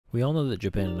We all know that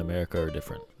Japan and America are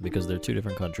different, because they're two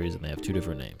different countries and they have two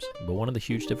different names. But one of the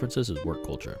huge differences is work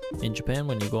culture. In Japan,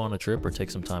 when you go on a trip or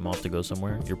take some time off to go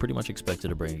somewhere, you're pretty much expected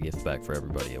to bring a gift back for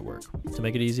everybody at work. To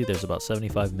make it easy, there's about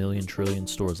 75 million trillion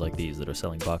stores like these that are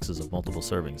selling boxes of multiple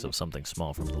servings of something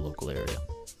small from the local area.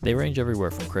 They range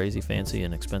everywhere from crazy, fancy,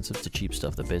 and expensive to cheap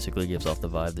stuff that basically gives off the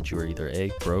vibe that you are either A,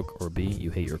 broke, or B, you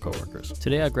hate your coworkers.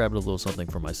 Today I grabbed a little something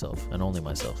for myself, and only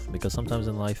myself, because sometimes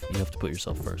in life, you have to put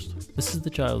yourself first. This is the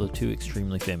child of two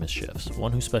extremely famous chefs,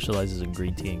 one who specializes in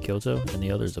green tea in Kyoto, and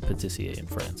the other is a patissier in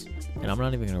France. And I'm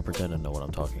not even going to pretend to know what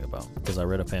I'm talking about, because I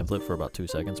read a pamphlet for about 2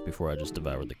 seconds before I just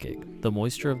devoured the cake. The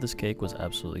moisture of this cake was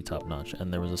absolutely top notch,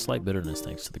 and there was a slight bitterness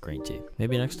thanks to the green tea.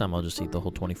 Maybe next time I'll just eat the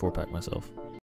whole 24 pack myself.